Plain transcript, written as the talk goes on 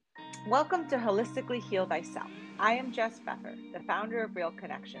Welcome to Holistically Heal Thyself. I am Jess Pfeffer, the founder of Real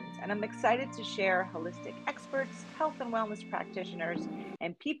Connections, and I'm excited to share holistic experts, health and wellness practitioners,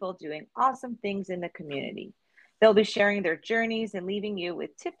 and people doing awesome things in the community. They'll be sharing their journeys and leaving you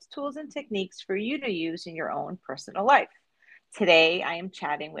with tips, tools, and techniques for you to use in your own personal life. Today, I am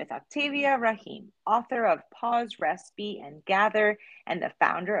chatting with Octavia Rahim, author of Pause, Rest, Be, and Gather, and the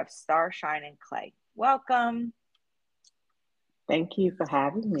founder of Star, Shine, and Clay. Welcome. Thank you for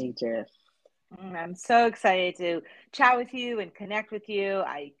having me, Jess. I'm so excited to chat with you and connect with you.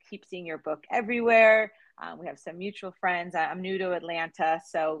 I keep seeing your book everywhere. We have some mutual friends. I'm new to Atlanta,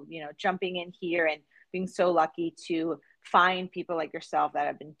 so jumping in here and being so lucky to find people like yourself that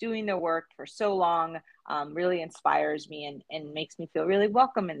have been doing the work for so long really inspires me and makes me feel really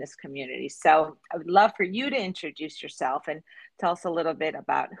welcome in this community. So I would love for you to introduce yourself and tell us a little bit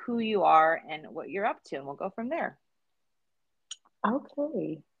about who you are and what you're up to, and we'll go from there.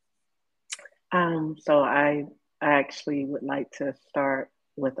 Okay. So I actually would like to start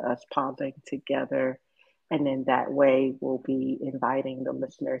with us pausing together, and in that way, we'll be inviting the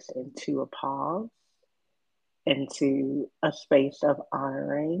listeners into a pause, into a space of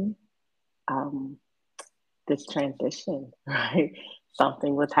honoring um, this transition, right?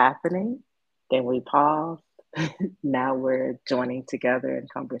 Something was happening, then we paused. Now we're joining together in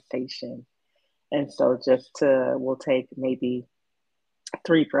conversation. And so we'll take maybe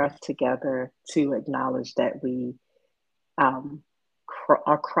three breaths together to acknowledge that we um,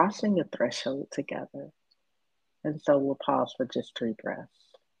 are crossing a threshold together. And so we'll pause for just three breaths.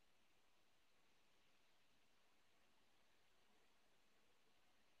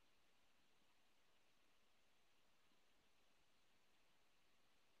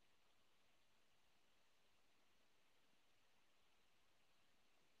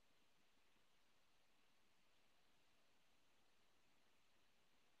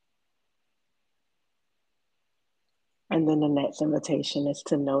 And then the next invitation is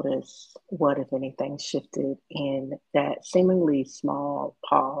to notice what, if anything, shifted in that seemingly small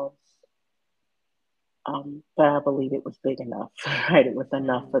pause. But I believe it was big enough, right? It was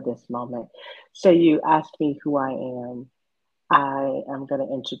enough for Mm. this moment. So you asked me who I am. I am going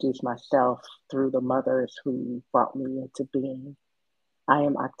to introduce myself through the mothers who brought me into being. I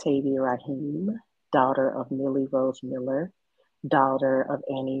am Octavia Rahim, daughter of Millie Rose Miller, daughter of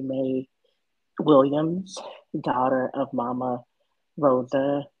Annie Mae Williams, daughter of Mama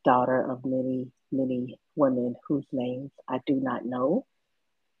Rosa, daughter of many, many women whose names I do not know,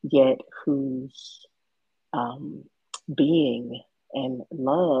 yet whose um, being and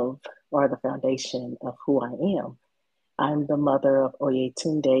love are the foundation of who I am. I'm the mother of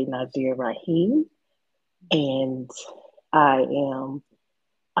Oyetunde Nazir Rahim, and I am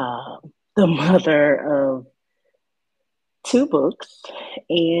the mother of two books,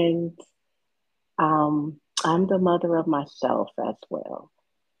 and I'm the mother of myself as well.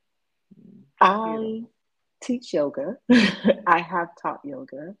 I Beautiful. teach yoga. I have taught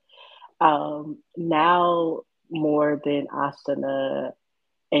yoga. Now, more than asana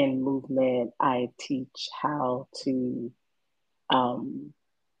and movement, I teach how to um,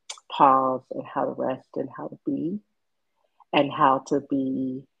 pause and how to rest and how to be, and how to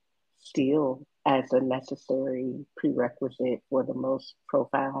be still as a necessary prerequisite for the most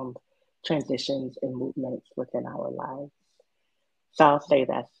profound transitions and movements within our lives. So I'll say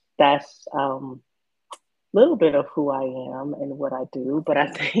that's a little bit of who I am and what I do. But I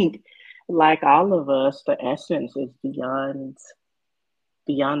think, like all of us, the essence is beyond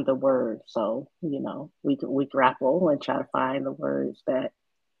the words. So we grapple and try to find the words that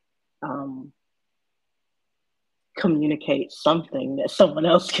um, communicate something that someone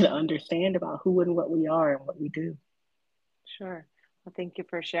else can understand about who and what we are and what we do. Sure. Well, thank you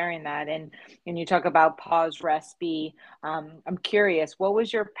for sharing that. And you talk about pause, rest, be. I'm curious, what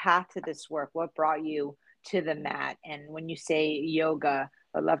was your path to this work? What brought you to the mat? And when you say yoga,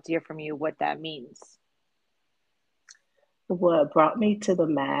 I'd love to hear from you what that means. What brought me to the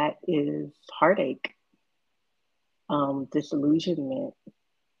mat is heartache, disillusionment.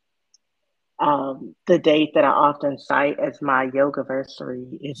 The date that I often cite as my yoga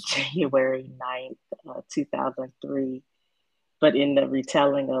versary is January 9th, 2003. But in the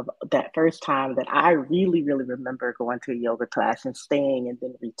retelling of that first time that I really, really remember going to a yoga class and staying and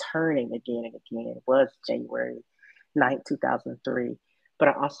then returning again and again was January 9th, 2003. But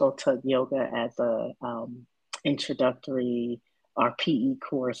I also took yoga as a introductory or PE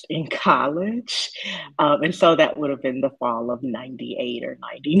course in college. And so that would have been the fall of 98 or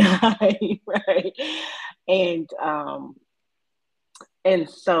 99, right? And um, and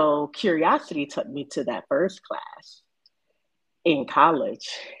so curiosity took me to that first class in college.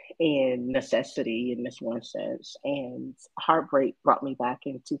 and necessity in this one sense. And heartbreak brought me back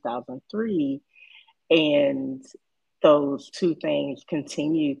in 2003. And those two things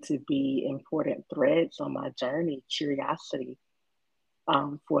continue to be important threads on my journey: curiosity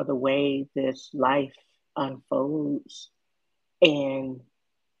for the way this life unfolds, and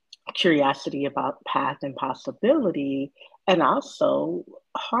curiosity about path and possibility, and also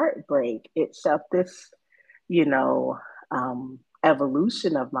heartbreak itself. This, you know,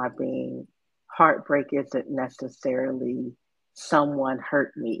 evolution of my being. Heartbreak isn't necessarily someone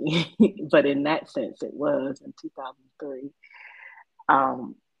hurt me, but in that sense, it was in 2003.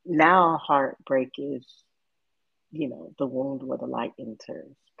 Now, heartbreak is, the wound where the light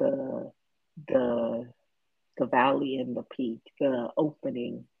enters, the the valley and the peak, the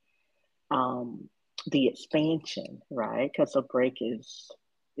opening, um, the expansion, right? Because a break is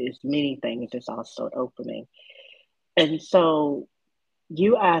many things. It's also an opening. And so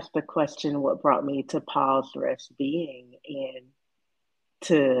you asked the question, what brought me to pause, rest, being, and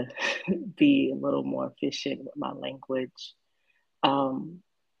to be a little more efficient with my language. Um,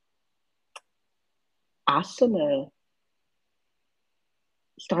 Asana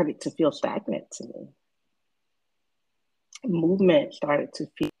started to feel stagnant to me. Movement started to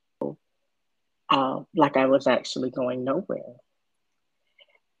feel like I was actually going nowhere.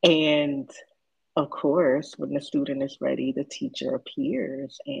 And of course, when the student is ready, the teacher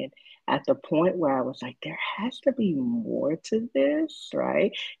appears. And at the point where I was like, there has to be more to this,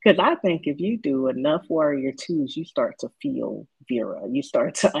 right? Because I think if you do enough warrior twos, you start to feel Vera. You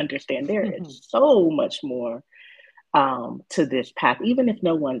start to understand there is so much more to this path, even if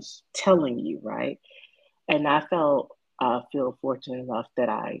no one's telling you, right? And I feel fortunate enough that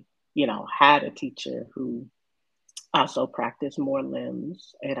I, had a teacher who also practiced more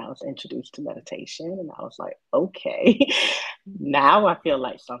limbs, and I was introduced to meditation, and I was like, okay, now I feel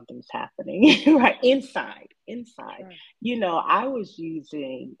like something's happening. Right, inside. Sure. I was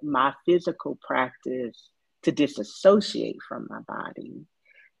using my physical practice to disassociate from my body,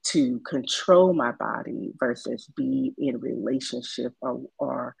 to control my body versus be in relationship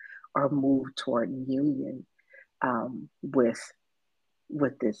or move toward union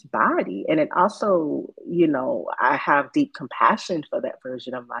with this body. And it also, I have deep compassion for that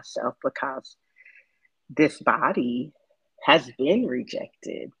version of myself, because this body has been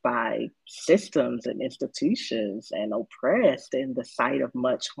rejected by systems and institutions and oppressed in the sight of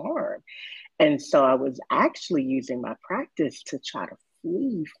much harm. And so I was actually using my practice to try to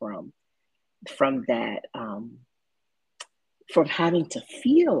flee from that, from having to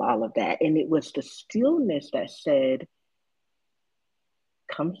feel all of that. And it was the stillness that said,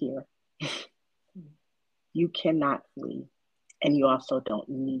 come here. You cannot flee, and you also don't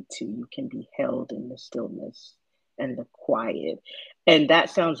need to. You can be held in the stillness and the quiet. And that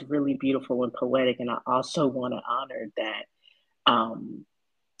sounds really beautiful and poetic. And I also want to honor that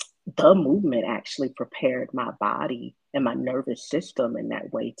the movement actually prepared my body and my nervous system in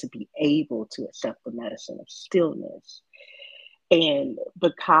that way to be able to accept the medicine of stillness. And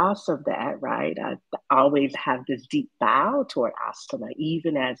because of that, right, I always have this deep bow toward asana,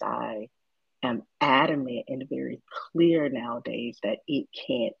 even as I am adamant and very clear nowadays that it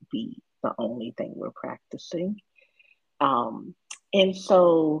can't be the only thing we're practicing. And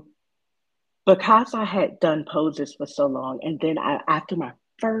so, because I had done poses for so long, and then after my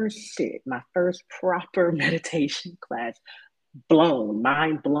first sit, my first proper meditation class,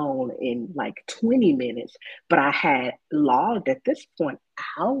 mind blown in like 20 minutes, but I had logged at this point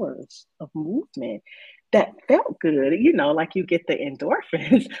hours of movement that felt good, like you get the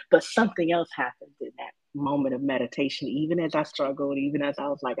endorphins, but something else happened in that moment of meditation, even as I struggled, even as I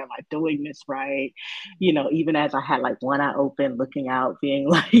was like, am I doing this right? Even as I had like one eye open, looking out, being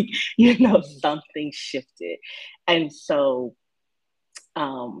like, something shifted. And so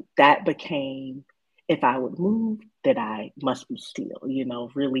that became, if I would move, that I must be still,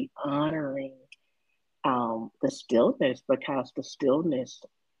 really honoring the stillness, because the stillness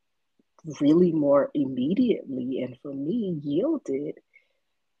really more immediately and for me yielded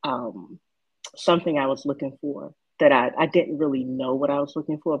something I was looking for, that I didn't really know what I was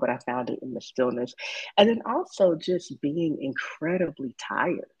looking for, but I found it in the stillness. And then also just being incredibly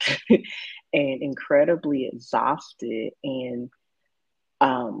tired and incredibly exhausted, and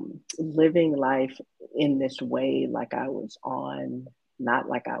living life in this way, like I was on, not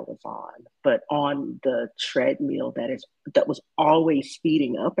like I was on, but on the treadmill that was always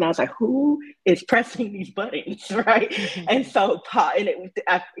speeding up. And I was like, who is pressing these buttons, right? And so,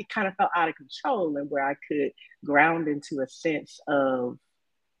 it kind of felt out of control, and where I could ground into a sense of,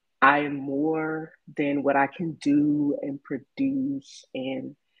 I am more than what I can do and produce,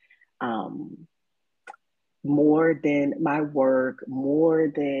 and um, more than my work,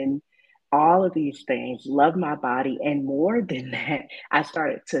 more than all of these things, love my body. And more than that, I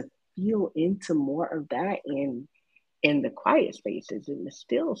started to feel into more of that in the quiet spaces, in the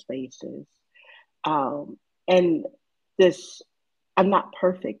still spaces. And this, I'm not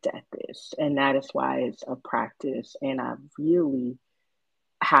perfect at this. And that is why it's a practice. And I really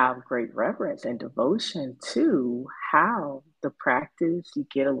have great reverence and devotion to how the practice, you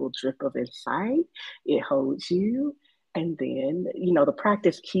get a little drip of insight, it holds you. And then, the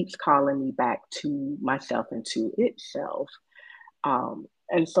practice keeps calling me back to myself and to itself.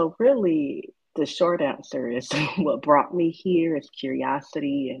 And so, really, the short answer is what brought me here is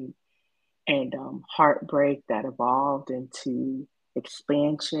curiosity and heartbreak that evolved into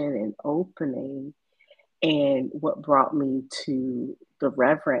expansion and opening. And what brought me to the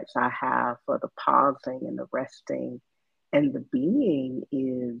reverence I have for the pausing and the resting and the being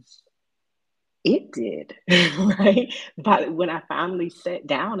is it did, right? But when I finally sat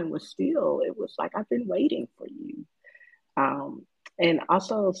down and was still, it was like, I've been waiting for you. Um, and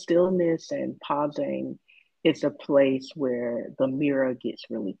also, stillness and pausing is a place where the mirror gets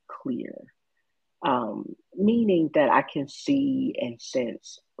really clear, meaning that I can see and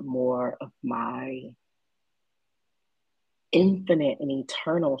sense more of my infinite and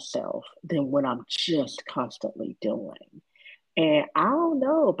eternal self than what I'm just constantly doing. And I don't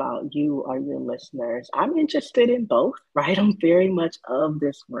know about you or your listeners. I'm interested in both, right? I'm very much of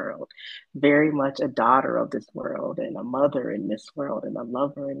this world, very much a daughter of this world, and a mother in this world, and a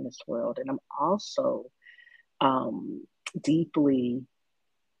lover in this world. And I'm also um, deeply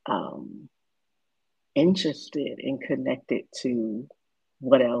um, interested and connected to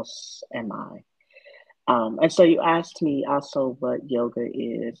what else am I? And so you asked me also what yoga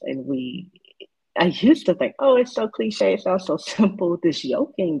is, and I used to think, oh, it's so cliche, it sounds so simple, this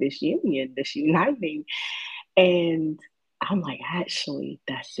yoking, this union, this uniting. And I'm like, actually,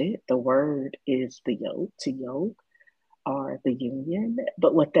 that's it. The word is the yoke, to yoke, or the union.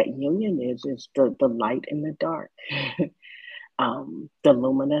 But what that union is the light and the dark, the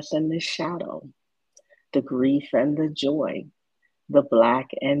luminous and the shadow, the grief and the joy, the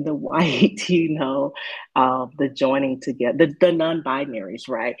black and the white, the joining together, the non-binaries,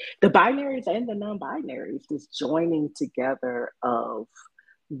 right? The binaries and the non-binaries, this joining together of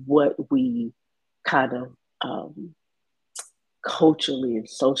what we kind of culturally and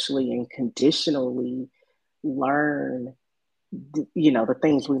socially and conditionally learn, the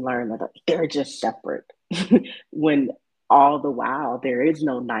things we learn that they're just separate. When all the while there is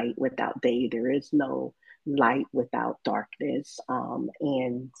no night without day, there is no light without darkness.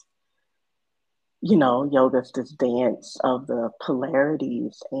 And yoga's this dance of the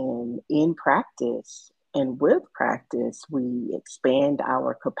polarities, and in practice and with practice, we expand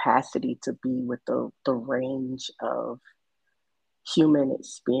our capacity to be with the range of human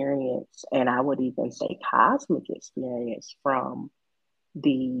experience, and I would even say cosmic experience, from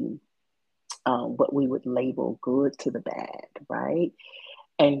the what we would label good to the bad, right?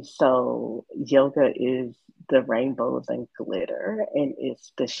 And so yoga is the rainbows and glitter, and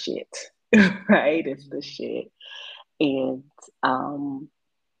it's the shit, right? It's the shit. And um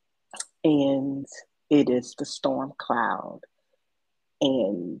and it is the storm cloud.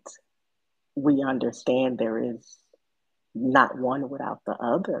 And we understand there is not one without the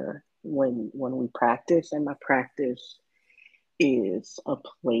other when we practice. And my practice is a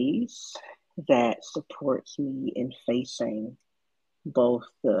place that supports me in facing both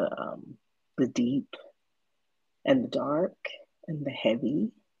the deep and the dark and the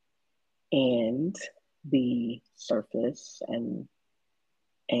heavy and the surface and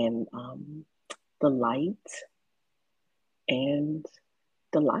the light and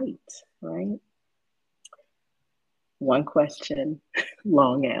the light, right? One question,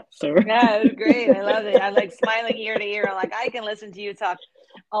 long answer. Yeah, it was great. I love it. I'm like smiling ear to ear. I'm like, I can listen to you talk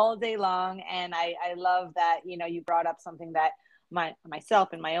all day long. And I love that, you brought up something that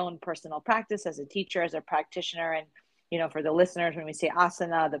myself in my own personal practice as a teacher, as a practitioner, and, for the listeners, when we say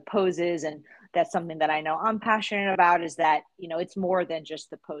asana, the poses, and that's something that I know I'm passionate about, is that, it's more than just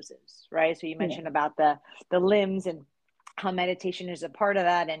the poses, right? So you mentioned Yeah. about the limbs, and how meditation is a part of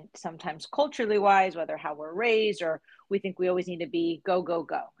that. And sometimes culturally wise, whether how we're raised, or we think we always need to be go, go,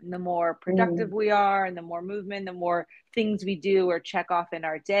 go. And the more productive Mm, we are, and the more movement, the more things we do or check off in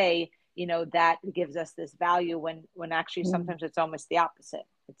our day, that gives us this value, when actually mm, sometimes it's almost the opposite.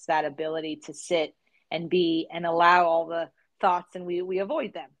 It's that ability to sit and be and allow all the thoughts, and we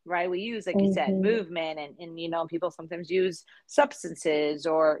avoid them, right? We use, like you said, mhm, movement, and people sometimes use substances,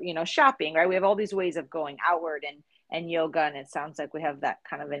 or shopping, right? We have all these ways of going outward, and yoga, and it sounds like we have that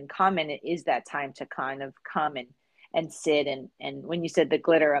kind of in common. It is that time to kind of come and sit, and when you said the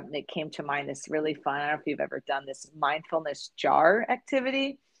glitter, it came to mind this really fun. I don't know if you've ever done this mindfulness jar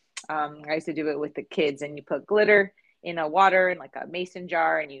activity. I used to do it with the kids, and you put glitter in a water in like a mason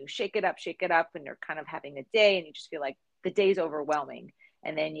jar, and you shake it up, and you're kind of having a day, and you just feel like the day's overwhelming.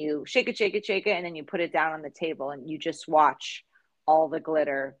 And then you shake it, and then you put it down on the table, and you just watch all the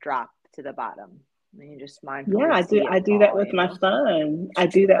glitter drop to the bottom. And you just Yeah, mindfully see it I do that fall, with you my know? son. I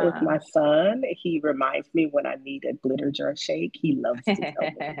do that with my son. He reminds me when I need a glitter jar shake. He loves to tell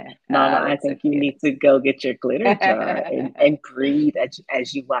me, Mama, Ah, I that's so think you cute. need to go get your glitter jar and breathe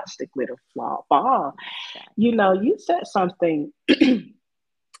as you watch the glitter fall. Exactly. You said something,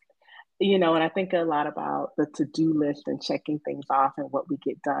 and I think a lot about the to-do list and checking things off and what we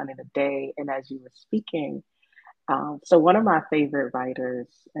get done in a day. And as you were speaking, so one of my favorite writers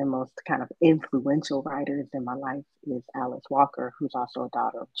and most kind of influential writers in my life is Alice Walker, who's also a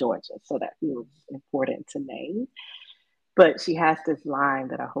daughter of Georgia. So that feels important to name. But she has this line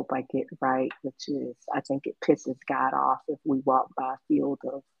that I hope I get right, which is, I think it pisses God off if we walk by a field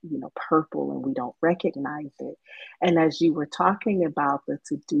of, purple and we don't recognize it. And as you were talking about the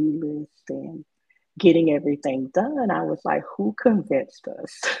to-do list and getting everything done, I was like, who convinced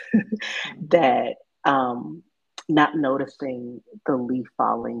us Mhm. that not noticing the leaf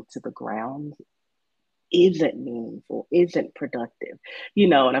falling to the ground isn't meaningful, isn't productive,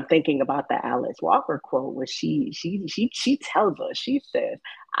 and I'm thinking about the Alice Walker quote where she tells us, she says,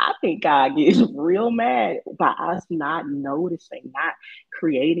 I think God gets real mad by us not noticing, not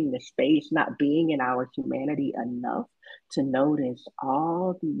creating the space, not being in our humanity enough to notice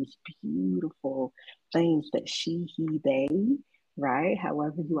all these beautiful things that she, he, they, right?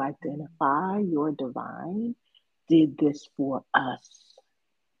 However you identify your divine, did this for us,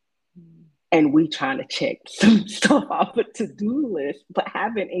 and we trying to check some stuff off a to-do list, but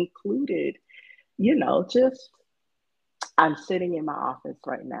haven't included, just I'm sitting in my office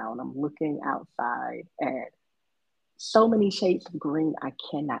right now and I'm looking outside at so many shades of green, I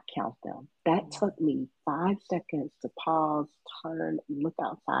cannot count them. That took me 5 seconds to pause, turn, look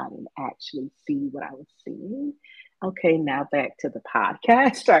outside, and actually see what I was seeing. Okay, now back to the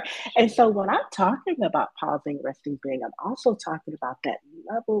podcast. Right. And so when I'm talking about pausing, resting, being, I'm also talking about that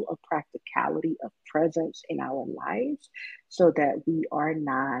level of practicality of presence in our lives so that we are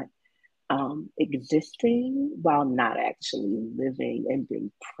not existing while not actually living and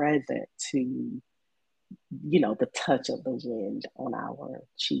being present to the touch of the wind on our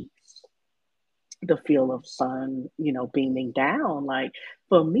cheeks, the feel of sun, beaming down. Like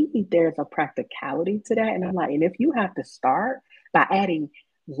for me, there's a practicality to that. And I'm like, and if you have to start by adding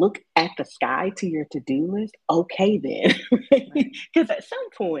look at the sky to your to-do list, okay then. Right. Because at some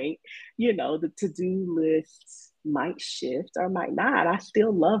point, the to-do lists might shift or might not. I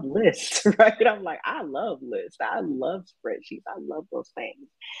still love lists, right? I'm like, I love lists. I love spreadsheets. I love those things.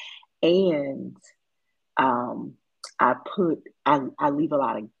 And um, I leave a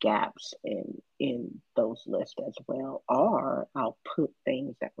lot of gaps in those lists as well, or I'll put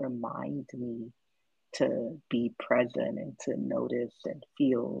things that remind me to be present and to notice and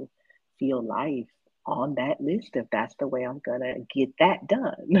feel life on that list if that's the way I'm gonna get that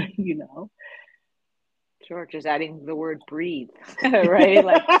done. Sure, just adding the word breathe, right?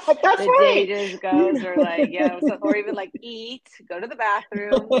 Like That's the right. day just goes, or like, or even like eat, go to the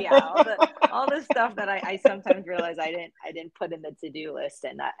bathroom. Yeah, all the stuff that I sometimes realize I didn't put in the to-do list.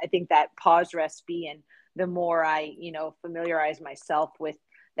 And I think that pause, rest, be, and the more I, familiarize myself with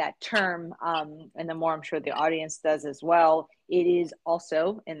that term, and the more I'm sure the audience does as well, it is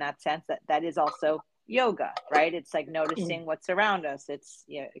also in that sense that is also yoga, right? It's like noticing what's around us. It's,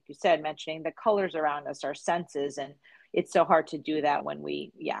 like you said, mentioning the colors around us, our senses. And it's so hard to do that when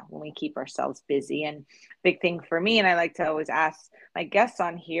we keep ourselves busy. And big thing for me, and I like to always ask my guests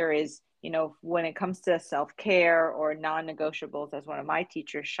on here is, when it comes to self-care or non-negotiables, as one of my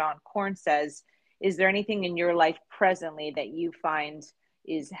teachers, Sean Korn, says, is there anything in your life presently that you find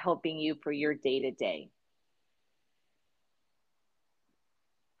is helping you for your day to day?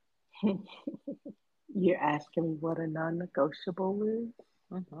 You're asking me what a non-negotiable is?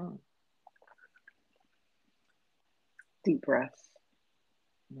 Mm-hmm. Deep breaths.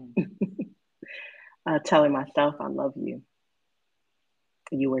 Mm-hmm. Telling myself I love you.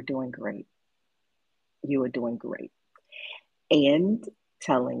 You are doing great. You are doing great. And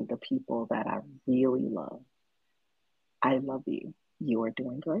telling the people that I really love, I love you. You are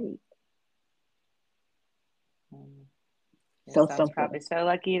doing great. Your So son's simple. probably so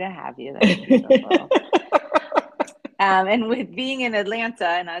lucky to have you. That's beautiful. And with being in Atlanta,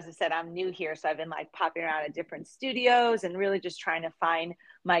 and as I said, I'm new here, so I've been like popping around at different studios and really just trying to find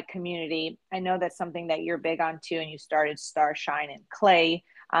my community. I know that's something that you're big on too, and you started Starshine and Clay.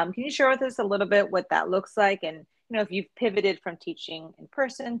 Can you share with us a little bit what that looks like, and if you've pivoted from teaching in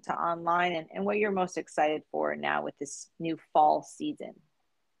person to online, and what you're most excited for now with this new fall season?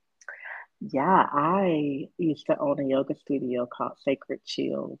 Yeah, I used to own a yoga studio called Sacred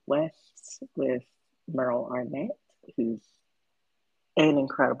Chill West with Merle Arnett, who's an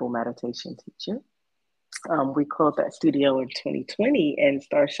incredible meditation teacher. We closed that studio in 2020, and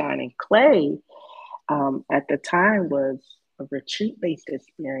Starshine and Clay at the time was a retreat based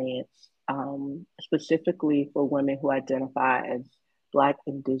experience, specifically for women who identify as Black,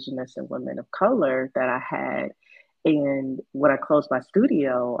 Indigenous, and women of color that I had. And when I closed my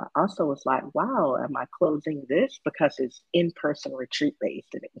studio, I also was like, wow, am I closing this? Because it's in person retreat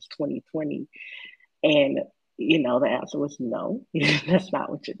based and it was 2020. And, the answer was no, that's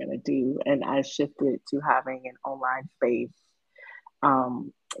not what you're going to do. And I shifted to having an online space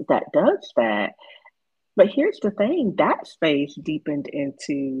that does that. But here's the thing, that space deepened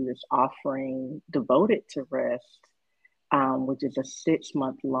into this offering devoted to rest, which is a 6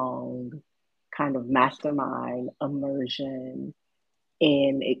 month long kind of mastermind immersion.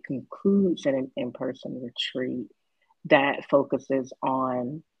 And it concludes in an in person retreat that focuses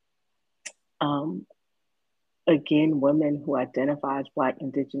on, um, again, women who identify as Black,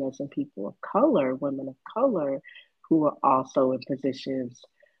 Indigenous, and people of color, women of color who are also in positions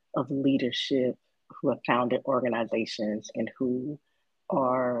of leadership, who have founded organizations, and who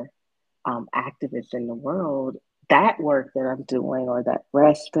are activists in the world. That work that I'm doing, or that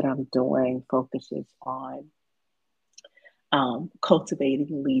rest that I'm doing, focuses on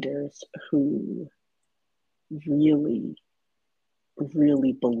cultivating leaders who really,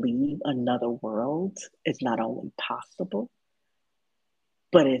 really believe another world is not only possible,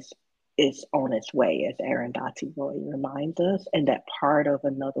 but it's on its way, as Arundhati Roy reminds us, and that part of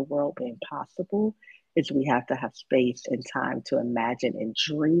another world being possible is we have to have space and time to imagine and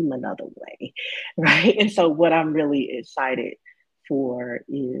dream another way, right? And so, what I'm really excited for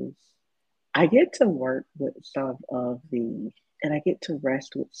is I get to work with some of the, and I get to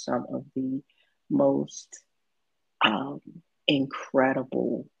rest with some of the most um,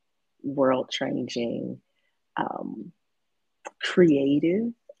 incredible, world changing, um,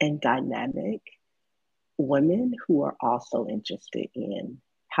 creative, and dynamic women who are also interested in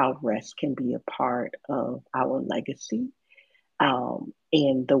how rest can be a part of our legacy,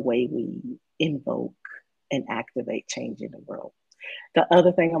 and the way we invoke and activate change in the world. The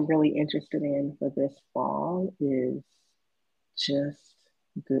other thing I'm really interested in for this fall is just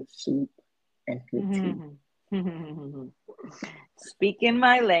good soup and good tea. Speaking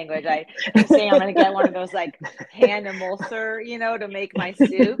my language, I keep saying I'm going to get one of those like hand emulser, to make my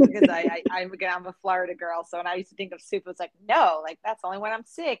soup, because I'm a Florida girl. So when I used to think of soup, it was like, no, like that's only when I'm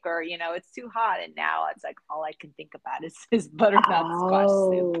sick, or, it's too hot. And now it's like, all I can think about is butternut squash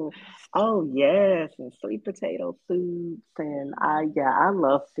soup. Oh yes, and sweet potato soups, and I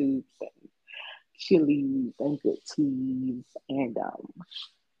love soups and chilies and good teas, and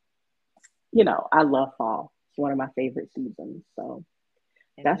I love fall. It's one of my favorite seasons. So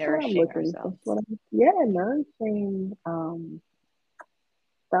And that's what I'm nourishing looking. ourselves. That's what yeah, nourishing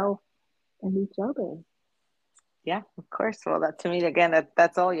self and each other. Yeah, of course. Well, that to me, again,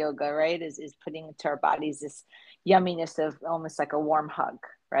 that's all yoga, right? Is putting into our bodies this yumminess of almost like a warm hug,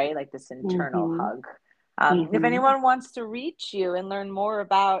 right? Like this internal Mm-hmm. hug. If Mm-hmm. anyone wants to reach you and learn more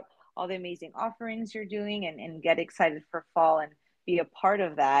about all the amazing offerings you're doing, and get excited for fall and be a part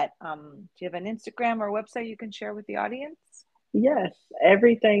of that, do you have an Instagram or website you can share with the audience? Yes,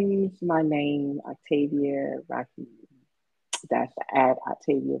 everything's my name, Octavia Rahim. That's at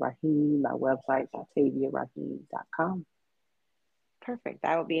Octavia Rahim. My website's octaviarahim.com. Perfect.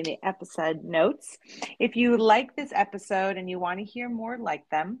 That will be in the episode notes. If you like this episode and you want to hear more like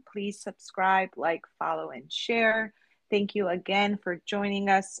them, please subscribe, like, follow, and share. Thank you again for joining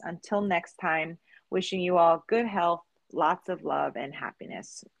us. Until next time, wishing you all good health, lots of love, and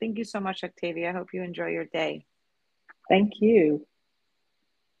happiness. Thank you so much, Octavia. I hope you enjoy your day. Thank you.